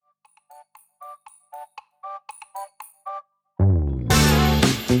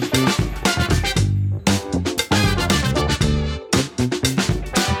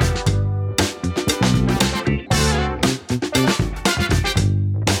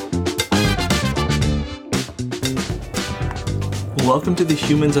Welcome to the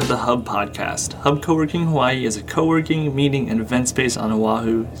Humans of the Hub podcast. Hub Co-working Hawaii is a co-working, meeting, and event space on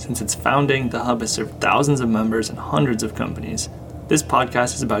Oahu. Since its founding, the Hub has served thousands of members and hundreds of companies. This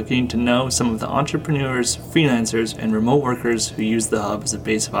podcast is about getting to know some of the entrepreneurs, freelancers, and remote workers who use the Hub as a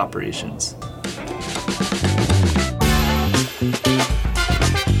base of operations.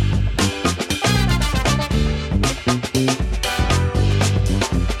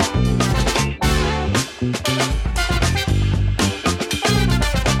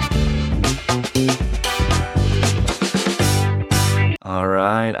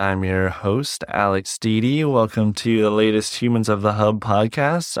 I'm your host, Alex Deedy. Welcome to the latest Humans of the Hub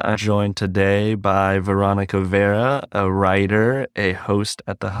podcast. I'm joined today by Veronica Vera, a writer, a host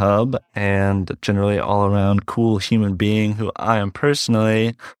at the Hub, and generally all-around cool human being who I am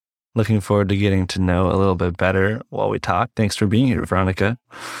personally looking forward to getting to know a little bit better while we talk. Thanks for being here, Veronica.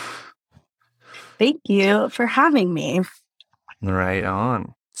 Thank you for having me. Right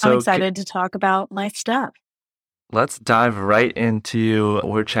on. I'm excited to talk about my stuff. Let's dive right into,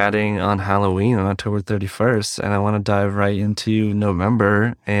 we're chatting on Halloween on October 31st, and I want to dive right into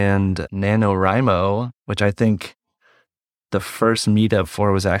November and NaNoWriMo, which I think the first meetup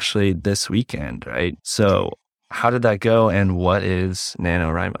for was actually this weekend, right? So how did that go, and what is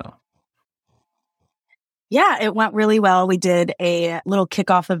NaNoWriMo? Yeah, it went really well. We did a little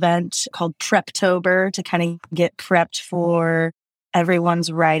kickoff event called Preptober to kind of get prepped for everyone's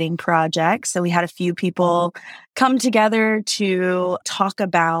writing project. So we had a few people come together to talk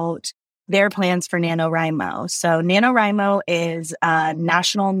about their plans for NaNoWriMo. So NaNoWriMo is a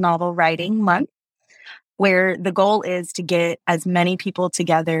National Novel Writing Month, where the goal is to get as many people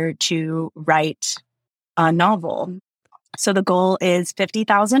together to write a novel. So the goal is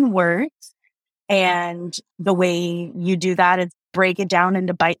 50,000 words. And the way you do that is break it down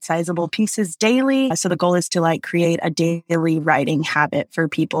into bite-sizable pieces daily. So the goal is to create a daily writing habit for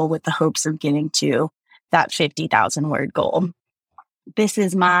people with the hopes of getting to that 50,000 word goal. This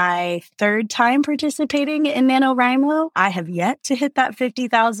is my third time participating in NaNoWriMo. I have yet to hit that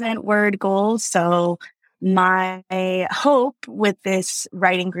 50,000 word goal. So my hope with this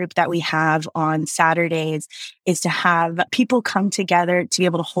writing group that we have on Saturdays is to have people come together to be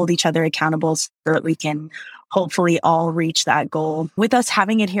able to hold each other accountable so that we can hopefully all reach that goal. With us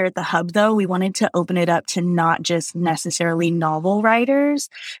having it here at the Hub, though, we wanted to open it up to not just necessarily novel writers.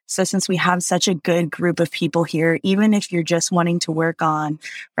 So since we have such a good group of people here, even if you're just wanting to work on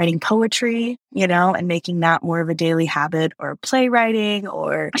writing poetry, and making that more of a daily habit, or playwriting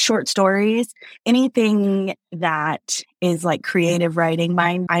or short stories, anything that is like creative writing,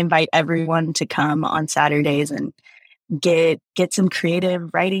 I invite everyone to come on Saturdays and get some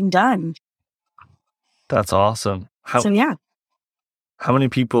creative writing done. That's awesome. How many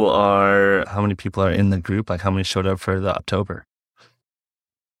people are in the group? Like, how many showed up for the October?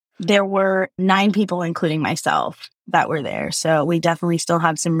 There were 9 people, including myself, that were there. So we definitely still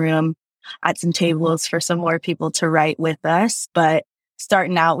have some room at some tables for some more people to write with us. But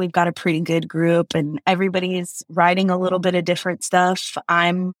starting out, we've got a pretty good group, and everybody's writing a little bit of different stuff.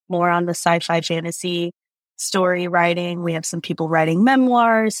 I'm more on the sci-fi fantasy story writing. We have some people writing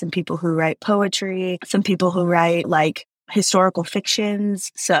memoirs, some people who write poetry, some people who write historical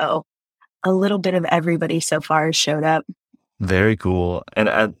fictions. So a little bit of everybody so far has showed up. Very cool. And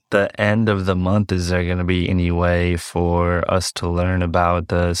at the end of the month, is there going to be any way for us to learn about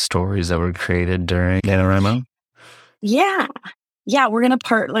the stories that were created during NaNoWriMo? Yeah, we're going to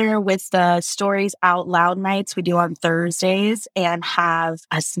partner with the Stories Out Loud nights we do on Thursdays and have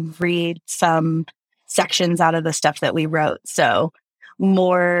us read some sections out of the stuff that we wrote. So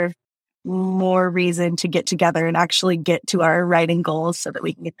more reason to get together and actually get to our writing goals so that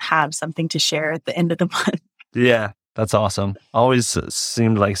we can have something to share at the end of the month. Yeah, that's awesome. Always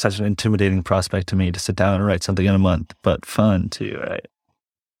seemed like such an intimidating prospect to me to sit down and write something in a month, but fun too, right?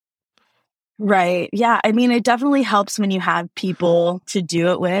 Right. Yeah. I mean, it definitely helps when you have people to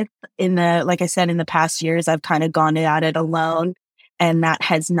do it with. Like I said, in the past years, I've kind of gone at it alone, and that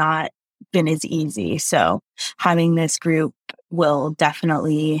has not been as easy. So having this group will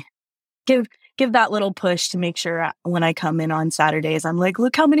definitely give that little push to make sure when I come in on Saturdays, I'm like,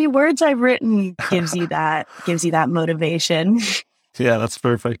 look how many words I've written. Gives you that motivation. Yeah, that's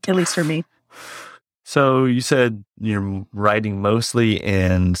perfect. At least for me. So you said you're writing mostly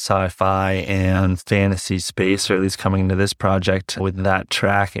in sci-fi and fantasy space, or at least coming into this project with that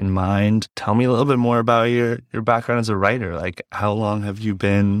track in mind. Tell me a little bit more about your background as a writer. Like, how long have you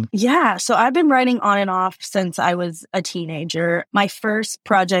been? Yeah, so I've been writing on and off since I was a teenager. My first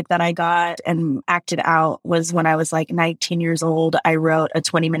project that I got and acted out was when I was 19 years old. I wrote a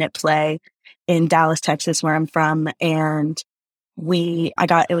 20-minute play in Dallas, Texas, where I'm from, and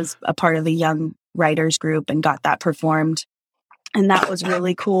it was a part of the young writers group and got that performed. And that was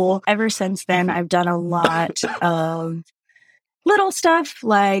really cool. Ever since then, I've done a lot of little stuff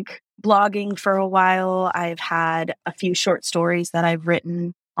like blogging for a while. I've had a few short stories that I've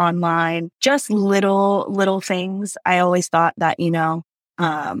written online, just little things. I always thought that,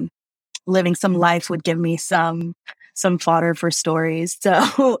 living some life would give me some fodder for stories.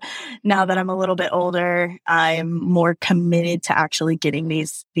 So now that I'm a little bit older, I'm more committed to actually getting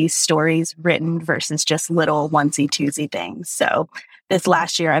these stories written versus just little onesie twosie things. So this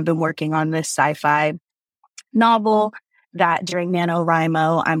last year, I've been working on this sci-fi novel that during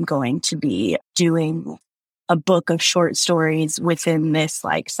NaNoWriMo, I'm going to be doing a book of short stories within this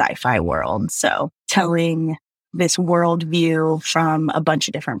like sci-fi world. So telling this worldview from a bunch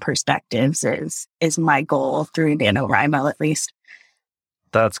of different perspectives is my goal through NaNoWriMo, at least.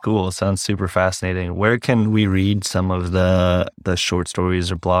 That's cool. Sounds super fascinating. Where can we read some of the short stories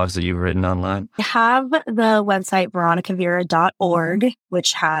or blogs that you've written online? I have the website veronicavera.org,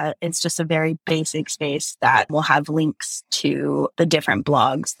 which it's just a very basic space that will have links to the different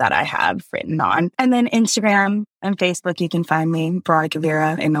blogs that I have written on. And then Instagram and Facebook, you can find me, Veronica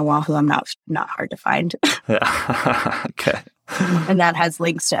Vera in Oahu. I'm not hard to find. Okay. And that has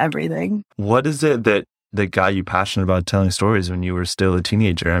links to everything. What is it that got you passionate about telling stories when you were still a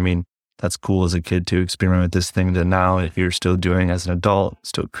teenager? I mean, that's cool as a kid to experiment with this thing that now if you're still doing as an adult,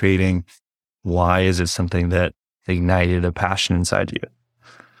 still creating. Why is it something that ignited a passion inside you?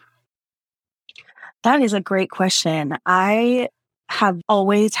 That is a great question. I have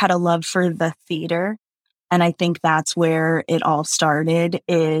always had a love for the theater. And I think that's where it all started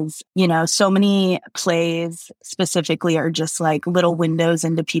is, so many plays specifically are just like little windows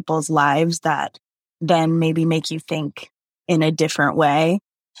into people's lives that then maybe make you think in a different way.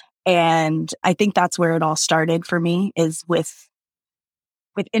 And I think that's where it all started for me is with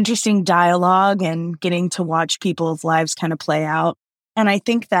interesting dialogue and getting to watch people's lives kind of play out. And I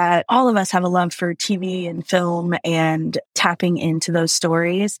think that all of us have a love for TV and film and tapping into those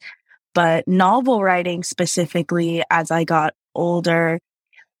stories. But novel writing specifically, as I got older,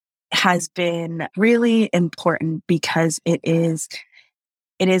 has been really important because it is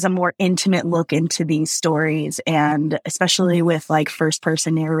a more intimate look into these stories. And especially with like first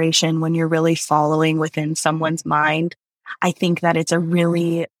person narration, when you're really following within someone's mind, I think that it's a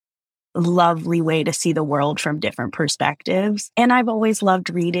really lovely way to see the world from different perspectives. And I've always loved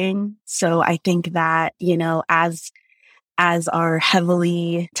reading. So I think that, as our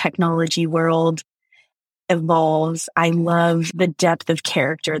heavily technology world evolves, I love the depth of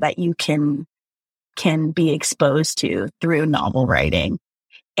character that you can be exposed to through novel writing.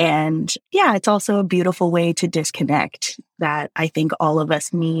 And yeah, it's also a beautiful way to disconnect that I think all of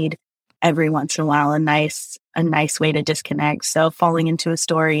us need every once in a while, a nice way to disconnect. So falling into a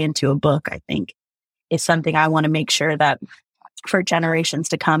story, into a book, I think is something I want to make sure that for generations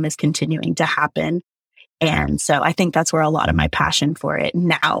to come is continuing to happen. And so I think that's where a lot of my passion for it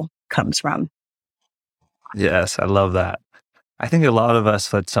now comes from. Yes, I love that. I think a lot of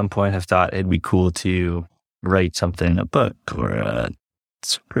us at some point have thought it'd be cool to write something, a book or a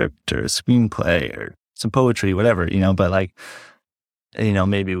script or a screenplay or some poetry, whatever, but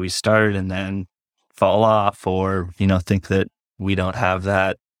maybe we start and then fall off or, think that we don't have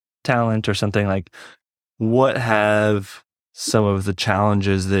that talent or something. Like, what have some of the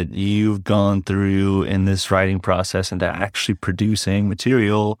challenges that you've gone through in this writing process and actually producing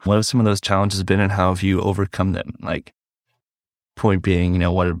material? What have some of those challenges been and how have you overcome them? Like, point being,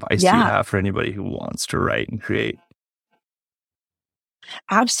 what advice do you have for anybody who wants to write and create?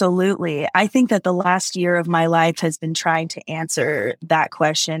 Absolutely. I think that the last year of my life has been trying to answer that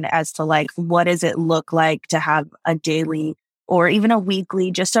question as to like, what does it look like to have a daily or even a weekly,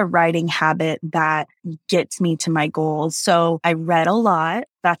 just a writing habit that gets me to my goals. So I read a lot.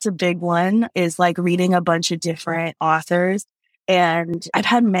 That's a big one, is like reading a bunch of different authors. And I've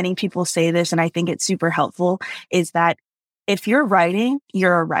had many people say this, and I think it's super helpful, is that if you're writing,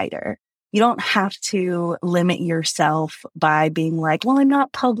 you're a writer. You don't have to limit yourself by being like, well, I'm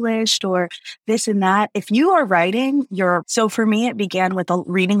not published or this and that. If you are writing, so for me, it began with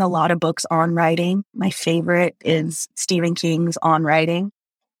reading a lot of books on writing. My favorite is Stephen King's On Writing.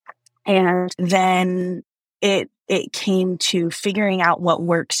 And then it came to figuring out what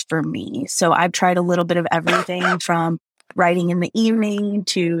works for me. So I've tried a little bit of everything from writing in the evening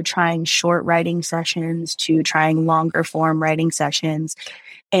to trying short writing sessions to trying longer form writing sessions.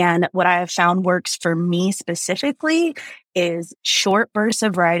 And what I have found works for me specifically is short bursts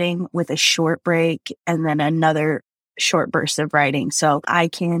of writing with a short break and then another short bursts of writing. So I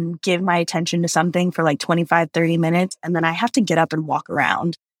can give my attention to something for like 25, 30 minutes, and then I have to get up and walk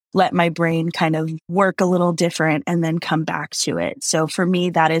around, let my brain kind of work a little different, and then come back to it. So for me,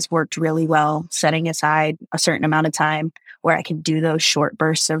 that has worked really well, setting aside a certain amount of time where I can do those short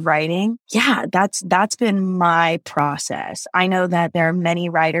bursts of writing. Yeah, that's been my process. I know that there are many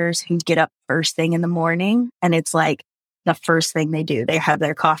writers who get up first thing in the morning, and it's like the first thing they do. They have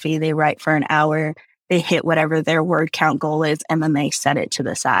their coffee, they write for an hour, they hit whatever their word count goal is, and then they set it to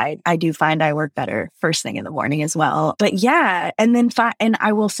the side. I do find I work better first thing in the morning as well. But yeah, and then and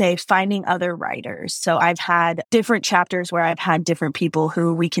I will say finding other writers. So I've had different chapters where I've had different people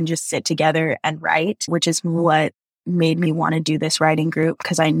who we can just sit together and write, which is what made me want to do this writing group,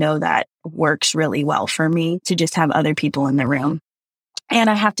 because I know that works really well for me to just have other people in the room. And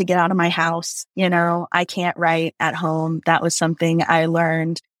I have to get out of my house. I can't write at home. That was something I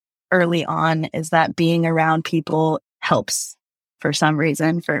learned early on, is that being around people helps for some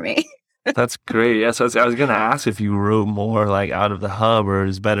reason for me. That's great. Yeah, so I was going to ask if you wrote more like out of the hub or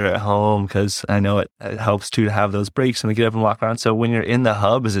is better at home, because I know it helps too to have those breaks and to get up and walk around. So when you're in the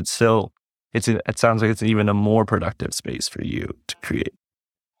hub, is it still, it sounds like it's even a more productive space for you to create?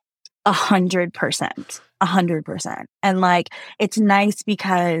 100%. 100%. And like, it's nice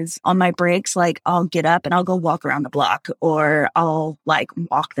because on my breaks, like I'll get up and I'll go walk around the block, or I'll like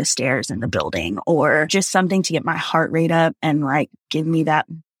walk the stairs in the building, or just something to get my heart rate up and like give me that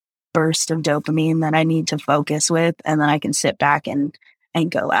burst of dopamine that I need to focus with. And then I can sit back and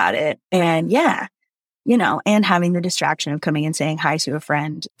go at it. And yeah, and having the distraction of coming and saying hi to a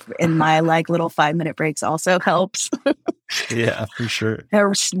friend in my like little 5-minute breaks also helps. Yeah, for sure.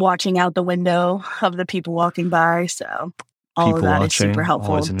 Or watching out the window of the people walking by. So all People of that watching, is super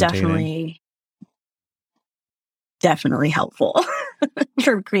helpful. Definitely helpful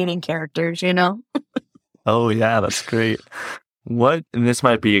for creating characters, Oh yeah, that's great. And this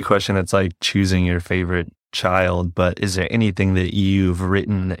might be a question that's like choosing your favorite child, but is there anything that you've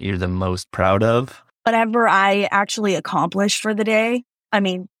written that you're the most proud of? Whatever I actually accomplished for the day. I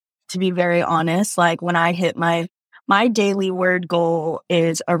mean, to be very honest, like when I hit my daily word goal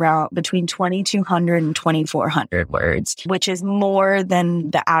is around between 2,200 and 2,400 words, which is more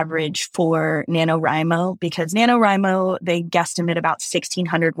than the average for NaNoWriMo, because NaNoWriMo, they guesstimate about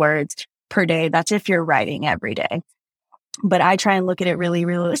 1,600 words per day. That's if you're writing every day. But I try and look at it really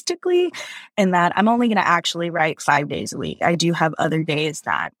realistically in that I'm only going to actually write 5 days a week. I do have other days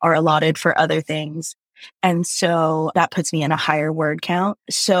that are allotted for other things. And so that puts me in a higher word count.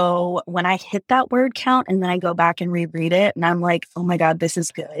 So when I hit that word count and then I go back and reread it and I'm like, oh my God, this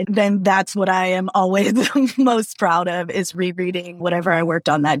is good, then that's what I am always most proud of, is rereading whatever I worked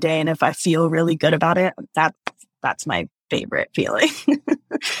on that day. And if I feel really good about it, that's my favorite feeling.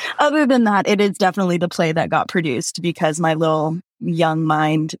 Other than that, it is definitely the play that got produced, because my little young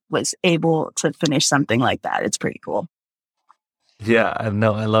mind was able to finish something like that. It's pretty cool. Yeah, I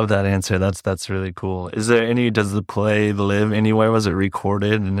love that answer. That's really cool. Does the play live anywhere? Was it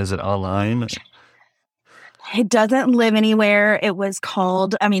recorded and is it online? It doesn't live anywhere. It was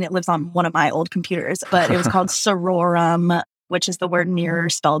called, it lives on one of my old computers, but it was called Sororum, which is the word mirror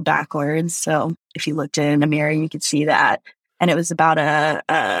spelled backwards. So if you looked in a mirror, you could see that. And it was about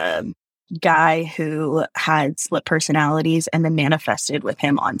a guy who had split personalities and then manifested with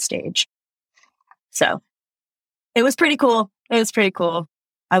him on stage. So it was pretty cool.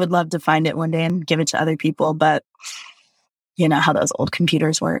 I would love to find it one day and give it to other people, but you know how those old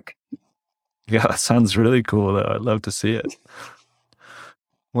computers work. Yeah, that sounds really cool, though. I'd love to see it.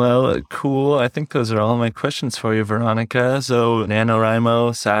 Well, cool. I think those are all my questions for you, Veronica. So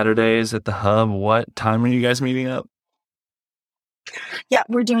NaNoWriMo, Saturdays at the Hub. What time are you guys meeting up? Yeah,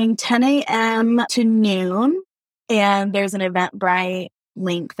 we're doing 10 a.m. to noon. And there's an Eventbrite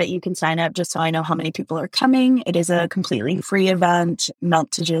link that you can sign up just so I know how many people are coming. It is a completely free event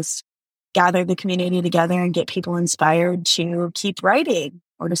meant to just gather the community together and get people inspired to keep writing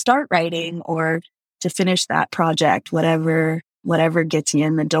or to start writing or to finish that project, whatever gets you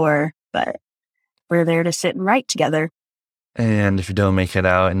in the door. But we're there to sit and write together. And if you don't make it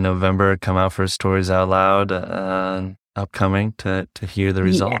out in November, come out for Stories Out Loud upcoming to hear the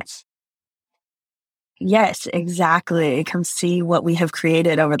results. Yes, exactly. Come see what we have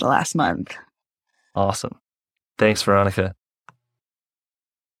created over the last month. Awesome. Thanks, Veronica.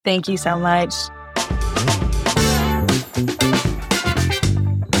 Thank you so much.